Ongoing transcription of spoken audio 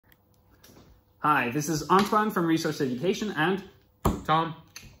Hi, this is Antoine from Resource Education and Tom.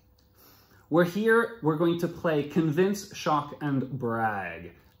 We're here, we're going to play Convince, Shock, and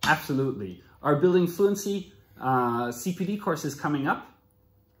Brag. Absolutely. Our Building Fluency CPD course is coming up,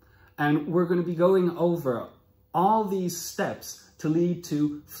 and we're going to be going over all these steps to lead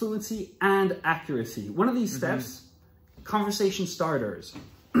to fluency and accuracy. One of these steps, conversation starters.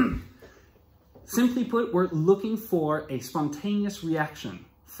 Simply put, we're looking for a spontaneous reaction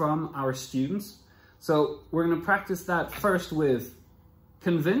from our students. So we're going to practice that first with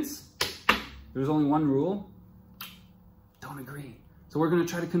convince. There's only one rule. Don't agree. So we're going to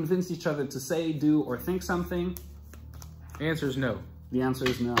try to convince each other to say, do, or think something. The answer is no. The answer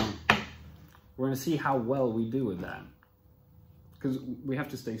is no. We're going to see how well we do with that. Because we have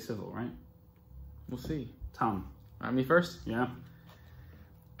to stay civil, right? We'll see. Tom. Me first? Yeah.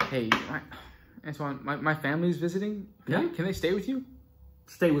 Hey, Antoine, my family's visiting. Can they stay with you?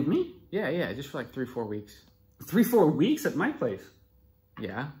 Stay with me? Yeah, just for like 3-4 weeks. 3-4 weeks at my place?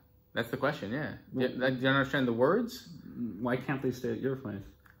 Yeah, that's the question, yeah. Do you understand the words? Why can't they stay at your place?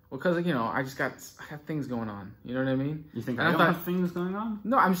 Well, because, you know, I have things going on. You know what I mean? You think I don't have things going on?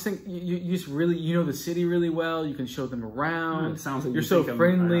 No, I'm just thinking, you just really, you know the city really well. You can show them around. It sounds like you're so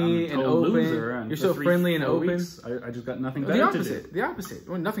friendly and open. You're so friendly and open. I just got nothing better to do. The opposite.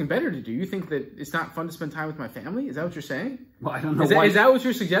 Well, nothing better to do. You think that it's not fun to spend time with my family? Is that what you're saying? Well, I don't know why. Is that what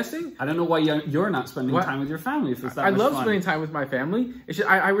you're suggesting? I don't know why you're not spending time with your family if it's that I much love fun. spending time with my family. It's just,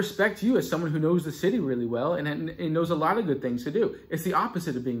 I respect you as someone who knows the city really well and knows a lot of good things to do. It's the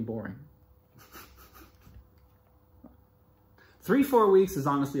opposite of being boring. 3-4 weeks is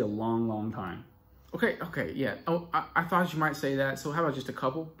honestly a long time. Okay, yeah. Oh, I thought you might say that. So how about just a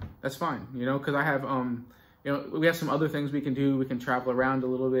couple? That's fine, you know, because I have, you know, we have some other things we can do. We can travel around a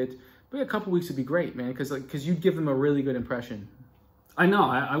little bit. But a couple weeks would be great, man, because you'd give them a really good impression. I know.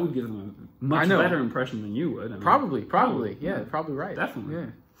 I would give them a much better impression than you would. I mean, probably. Yeah, probably right. Definitely. Yeah.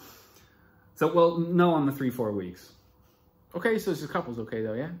 So, well, no on the 3-4 weeks. Okay, so it's a couple's okay,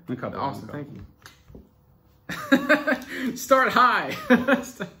 though, yeah? A couple. Awesome, thank you. Start high.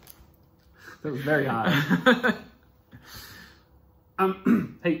 That was very high.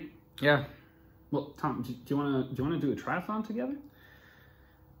 Hey. Yeah. Well, Tom, do you want to do a triathlon together?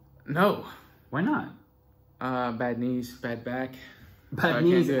 No. Why not? Bad knees, bad back. Bad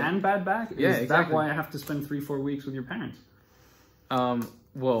knees and bad back? Yeah, Is that why I have to spend 3-4 weeks with your parents?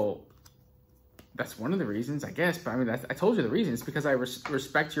 Well, that's one of the reasons, I guess. But I mean, I told you the reason. It's because I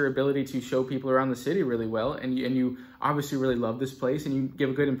respect your ability to show people around the city really well, and you obviously really love this place, and you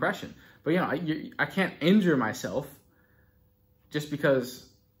give a good impression. But you know, I can't injure myself just because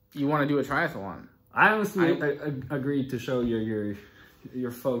you want to do a triathlon. I honestly agreed to show your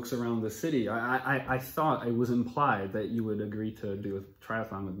folks around the city. I thought it was implied that you would agree to do a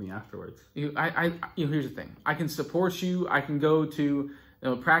triathlon with me afterwards. You know, here's the thing. I can support you. I can go to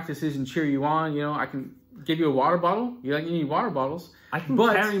practices and cheer you on. You know, I can give you a water bottle. You need water bottles. I can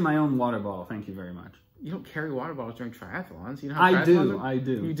carry my own water bottle. Thank you very much. You don't carry water bottles during triathlons. You know how I do.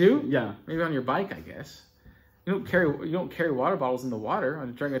 You do? Yeah. Maybe on your bike, I guess. You don't carry water bottles in the water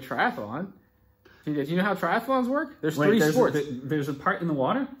during a triathlon. Do you know how triathlons work? There's three sports. There's a part in the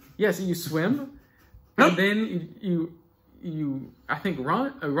water? Yeah, so you swim, and then you I think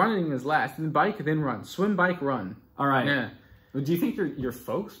running is last, and bike, then run. Swim, bike, run. All right. Yeah. Do you think your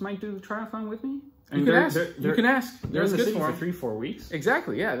folks might do the triathlon with me? You can ask. You can ask. They're in the city for 3-4 weeks.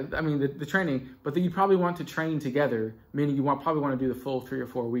 Exactly. Yeah. I mean the training, but then you probably want to train together. Meaning you probably want to do the full 3 or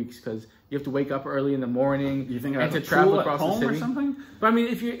 4 weeks because you have to wake up early in the morning. You think I have to a travel pool across at the home city or something? But I mean,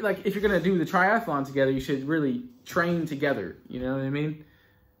 if you're gonna do the triathlon together, you should really train together. You know what I mean?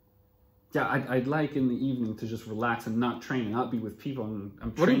 Yeah, I'd like in the evening to just relax and not train and not be with people and I'm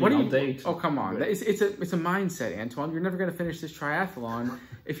What training do you all day. Oh, come on. It's a mindset, Antoine. You're never going to finish this triathlon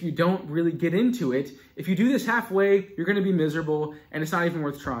if you don't really get into it. If you do this halfway, you're going to be miserable and it's not even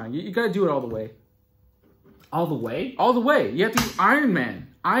worth trying. You got to do it all the way. All the way? All the way. You have to do Ironman.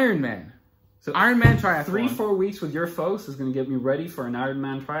 So Ironman triathlon. 3-4 weeks with your folks is going to get me ready for an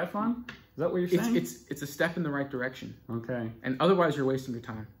Ironman triathlon? Is that what you're saying? It's a step in the right direction. Okay. And otherwise, you're wasting your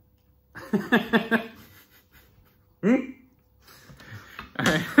time. All right.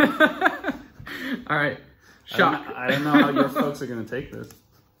 All right. Shock. I don't know how your folks are going to take this.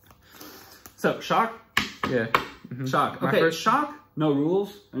 So, shock? Yeah. Shock. Okay, shock, no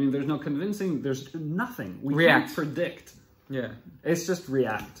rules. I mean, there's no convincing. There's nothing. We can't predict. Yeah. It's just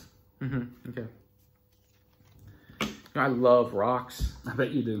react. Okay. I love rocks. I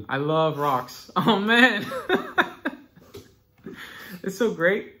bet you do. I love rocks. Oh, man. It's so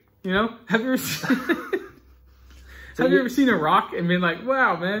great. You know, have you ever seen... Have you ever seen a rock and been like,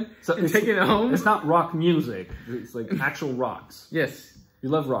 wow, man, and taking it home? It's not rock music. It's like actual rocks. Yes. You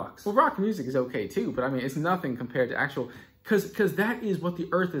love rocks. Well, rock music is okay too, but I mean, it's nothing compared to actual, because that is what the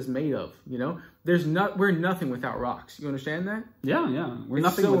earth is made of, you know? We're nothing without rocks. You understand that? Yeah, yeah. We're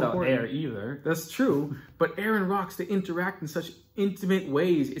nothing without air either. That's true. But air and rocks, they interact in such intimate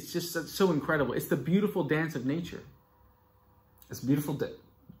ways. It's just so incredible. It's the beautiful dance of nature. It's beautiful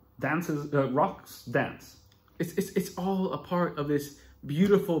dances, rocks dance. It's all a part of this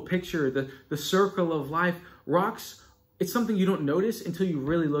beautiful picture, the circle of life. Rocks, it's something you don't notice until you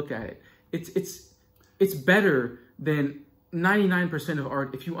really look at it. It's better than 99% of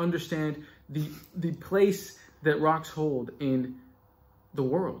art if you understand the place that rocks hold in the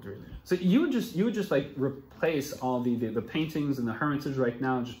world, really. So you would just like replace all the paintings in the Hermitage right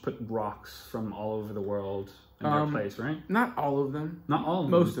now and just put rocks from all over the world in their place, right? Not all of them. Not all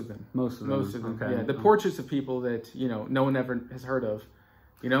of them. Most of them. Most of them. Most of them. Okay. Yeah. The portraits of people that, you know, no one ever has heard of.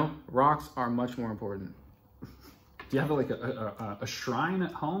 You know, rocks are much more important. Do you have like a shrine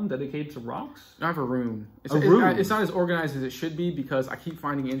at home dedicated to rocks? I have a room. It's not as organized as it should be because I keep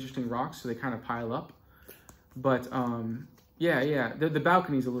finding interesting rocks, so they kind of pile up. But yeah. The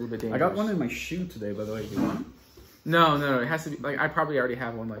balcony's a little bit dangerous. I got one in my shoe today, by the way. You want? No. It has to be like I probably already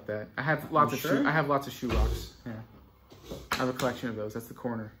have one like that. I have lots of sure? I have lots of shoe rocks. Yeah, I have a collection of those. That's the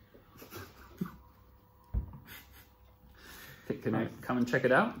corner. Can I come and check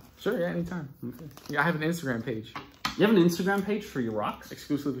it out? Sure, yeah, anytime. Okay. Yeah, I have an Instagram page. You have an Instagram page for your rocks?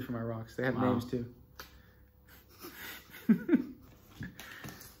 Exclusively for my rocks. They have names too. All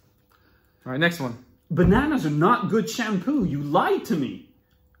right, next one. Bananas are not good shampoo. You lied to me.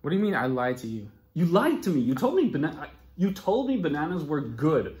 What do you mean I lied to you? You lied to me. You told me bananas were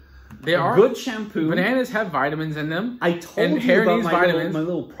good. They are good shampoo. Bananas have vitamins in them. I told you about my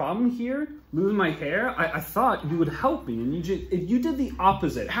little problem here, losing my hair. I thought you would help me, and you did the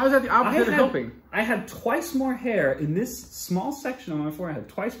opposite. How is that the opposite of helping? I had twice more hair in this small section on my forehead. I had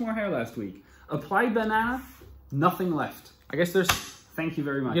twice more hair last week. Applied banana, nothing left. I guess there's. Thank you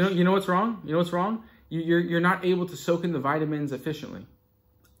very much. You know what's wrong? You know what's wrong? You're not able to soak in the vitamins efficiently.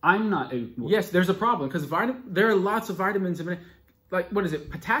 I'm not able. Yes, there's a problem because there are lots of vitamins in it. Like, what is it?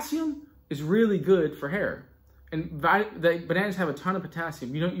 Potassium is really good for hair. And the bananas have a ton of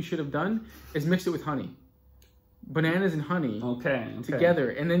potassium. You know what you should have done? Is mix it with honey. Bananas and honey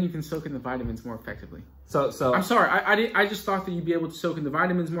together. And then you can soak in the vitamins more effectively. So I'm sorry. I just thought that you'd be able to soak in the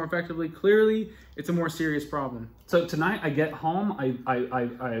vitamins more effectively. Clearly, it's a more serious problem. So tonight I get home.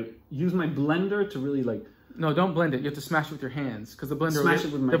 I use my blender to really like... No, don't blend it. You have to smash it with your hands. Because the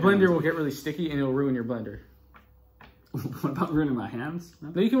blender will get really sticky and it'll ruin your blender. What about ruining my hands?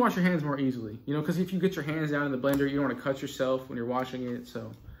 No, you can wash your hands more easily. You know, because if you get your hands down in the blender, you don't want to cut yourself when you're washing it.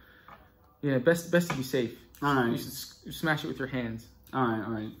 So, yeah, best to be safe. All right. You should smash it with your hands. All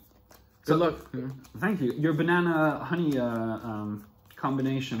right. Good luck. Thank you. Your banana honey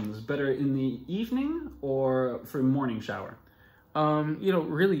combination is better in the evening or for morning shower? You know,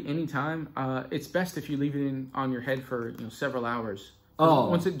 really anytime. It's best if you leave it on your head for several hours.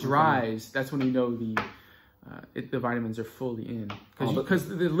 Once it dries, that's when you know the vitamins are fully in. Because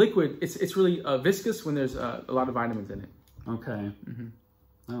the liquid, it's really viscous when there's a lot of vitamins in it. Okay.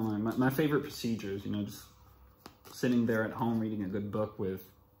 I don't know. My favorite procedure is, just sitting there at home reading a good book with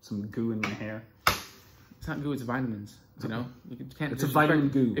some goo in my hair. It's not goo, it's vitamins. You can't. It's a vitamin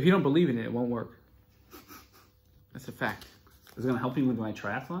goo. If you don't believe in it, it won't work. That's a fact. Is it going to help you with my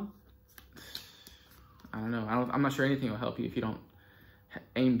triathlon? I don't know. I'm not sure anything will help you if you don't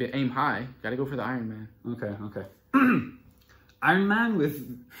aim high. Got to go for the Ironman. Okay. Ironman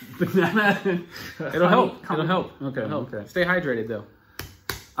with banana. It'll help. It'll help. Okay. Stay hydrated though.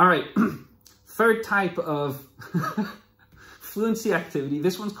 All right. Third type of fluency activity.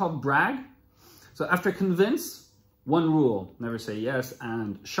 This one's called brag. So after convince, one rule: never say yes,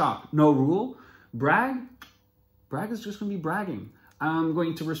 and shock, no rule. Brag is just going to be bragging. I'm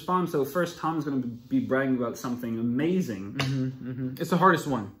going to respond. So first, Tom's going to be bragging about something amazing. It's the hardest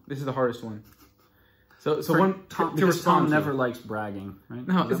one. This is the hardest one. So Tom, to respond never likes bragging, right?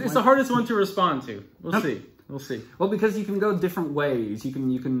 No, it's the hardest one to respond to. We'll see. Well, because you can go different ways. You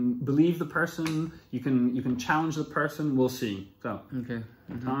can believe the person. You can challenge the person. We'll see. So okay,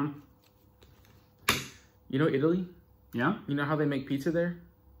 Tom. You know Italy? Yeah. You know how they make pizza there?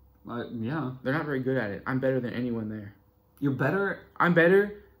 Yeah. They're not very good at it. I'm better than anyone there. You're better? I'm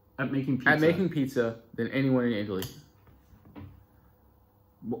better at making pizza. At making pizza than anyone in Italy.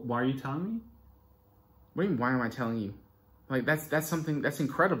 Why are you telling me? What do you mean, why am I telling you? Like, that's something that's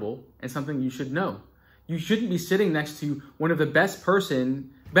incredible and something you should know. You shouldn't be sitting next to one of the best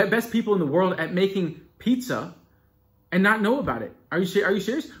people in the world at making pizza and not know about it. Are you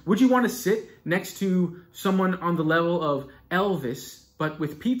serious? Would you want to sit next to someone on the level of Elvis, but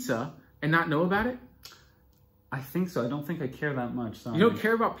with pizza, and not know about it? I think so. I don't think I care that much. Sorry. You don't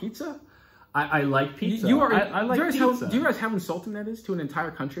care about pizza? I like pizza. I like pizza. Do you realize how insulting that is to an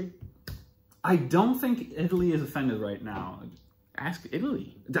entire country? I don't think Italy is offended right now. Ask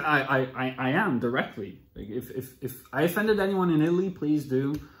Italy. I am directly. Like if I offended anyone in Italy, please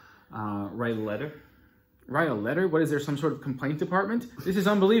do write a letter. Write a letter? What is there? Some sort of complaint department? This is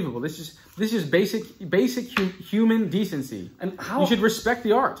unbelievable. This is basic human decency. And you should respect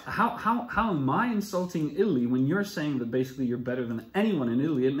the art. How am I insulting Italy when you're saying that basically you're better than anyone in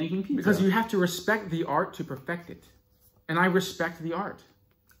Italy at making pizza? Because you have to respect the art to perfect it, and I respect the art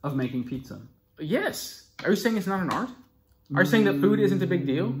of making pizza. Yes. Are you saying it's not an art? Are you saying that food isn't a big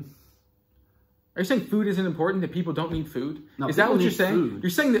deal? Are you saying food isn't important, that people don't need food? No, is that what you're saying? Food. You're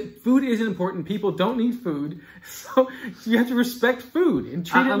saying that food isn't important, people don't need food, so you have to respect food and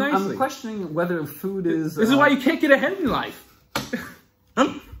treat it nicely. I'm questioning whether food is... This is why you can't get ahead in life.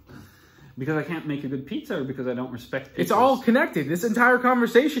 Because I can't make a good pizza, or because I don't respect pizzas? It's all connected. This entire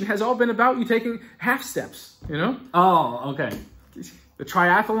conversation has all been about you taking half steps, you know? Oh, okay. The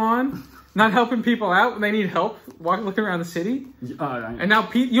triathlon, not helping people out when they need help, looking around the city. And now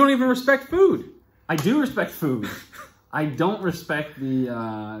you don't even respect food. I do respect food. I don't respect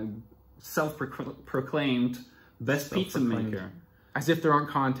the self-proclaimed best pizza maker. As if there aren't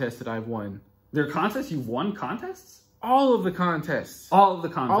contests that I've won. There are contests? You've won contests? All of the contests. All of the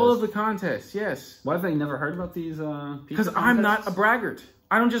contests? All of the contests, yes. Why have they never heard about these pizza Because I'm not a braggart.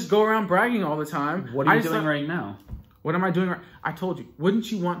 I don't just go around bragging all the time. What are you doing right now? What am I doing right? I told you.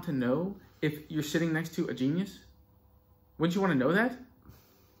 Wouldn't you want to know if you're sitting next to a genius? Wouldn't you want to know that?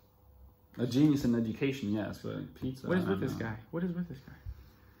 A genius in education, yes, but pizza. What is with this guy? What is with this guy?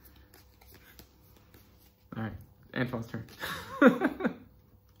 All right, Antoine's turn.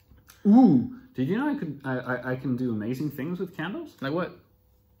 Ooh, did you know I can do amazing things with candles? Like what?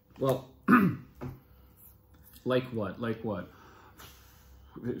 Well, like what? Like what?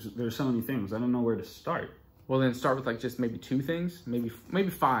 There's so many things. I don't know where to start. Well, then start with like just maybe 2 things, maybe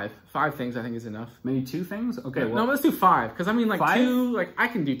 5. 5 things I think is enough. Maybe 2 things? Okay. No, let's do 5. Because I mean, like 5? 2, like I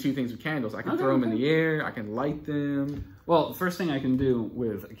can do 2 things with candles. I can throw them in the air. I can light them. Well, the first thing I can do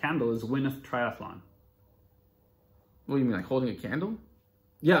with a candle is win a triathlon. What do you mean, like holding a candle?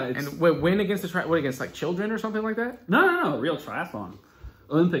 Yeah. And win against what, against like children or something like that? No, real triathlon.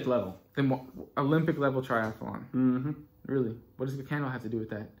 Olympic level. Then Olympic level triathlon. Mm-hmm. Really? What does the candle have to do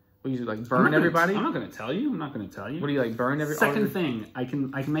with that? What, you like burn everybody? I'm not going to tell you. I'm not going to tell you. What do you like burn every? Second thing, I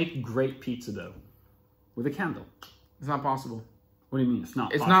can make great pizza dough with a candle. It's not possible. What do you mean? It's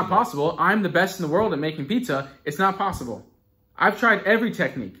not possible? It's not possible. I'm the best in the world at making pizza. It's not possible. I've tried every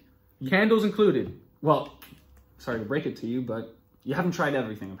technique, candles included. Well, sorry to break it to you, but you haven't tried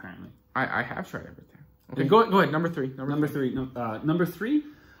everything apparently. I have tried everything. Okay, go ahead. Number 3. Number 3. Number 3.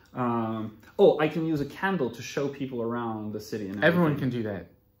 Oh, I can use a candle to show people around the city. And everyone can do that.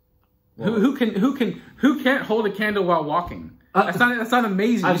 Well, who can't hold a candle while walking? That's not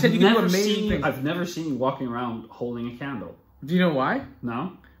amazing. You said you can do amazing things. I've never seen you walking around holding a candle. Do you know why?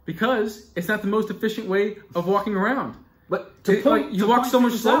 No. Because it's not the most efficient way of walking around. But you walk so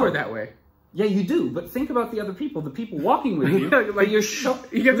much slower that way. Yeah, you do. But think about the other people, the people walking with you. Like you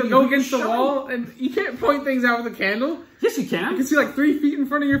have to go against the wall, and you can't point things out with a candle. Yes, you can. You can see like 3 feet in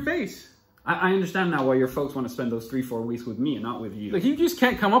front of your face. I understand now why your folks want to spend those 3-4 weeks with me and not with you. Like you just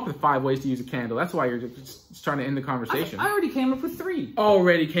can't come up with 5 ways to use a candle. That's why you're just trying to end the conversation. I already came up with 3.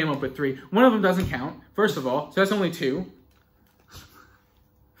 Already came up with 3. One of them doesn't count. First of all, so that's only 2.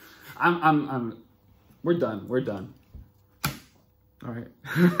 We're done. We're done. All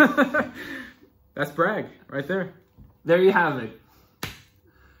right. That's brag right there. There you have it.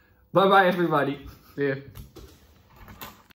 Bye-bye, everybody. See ya.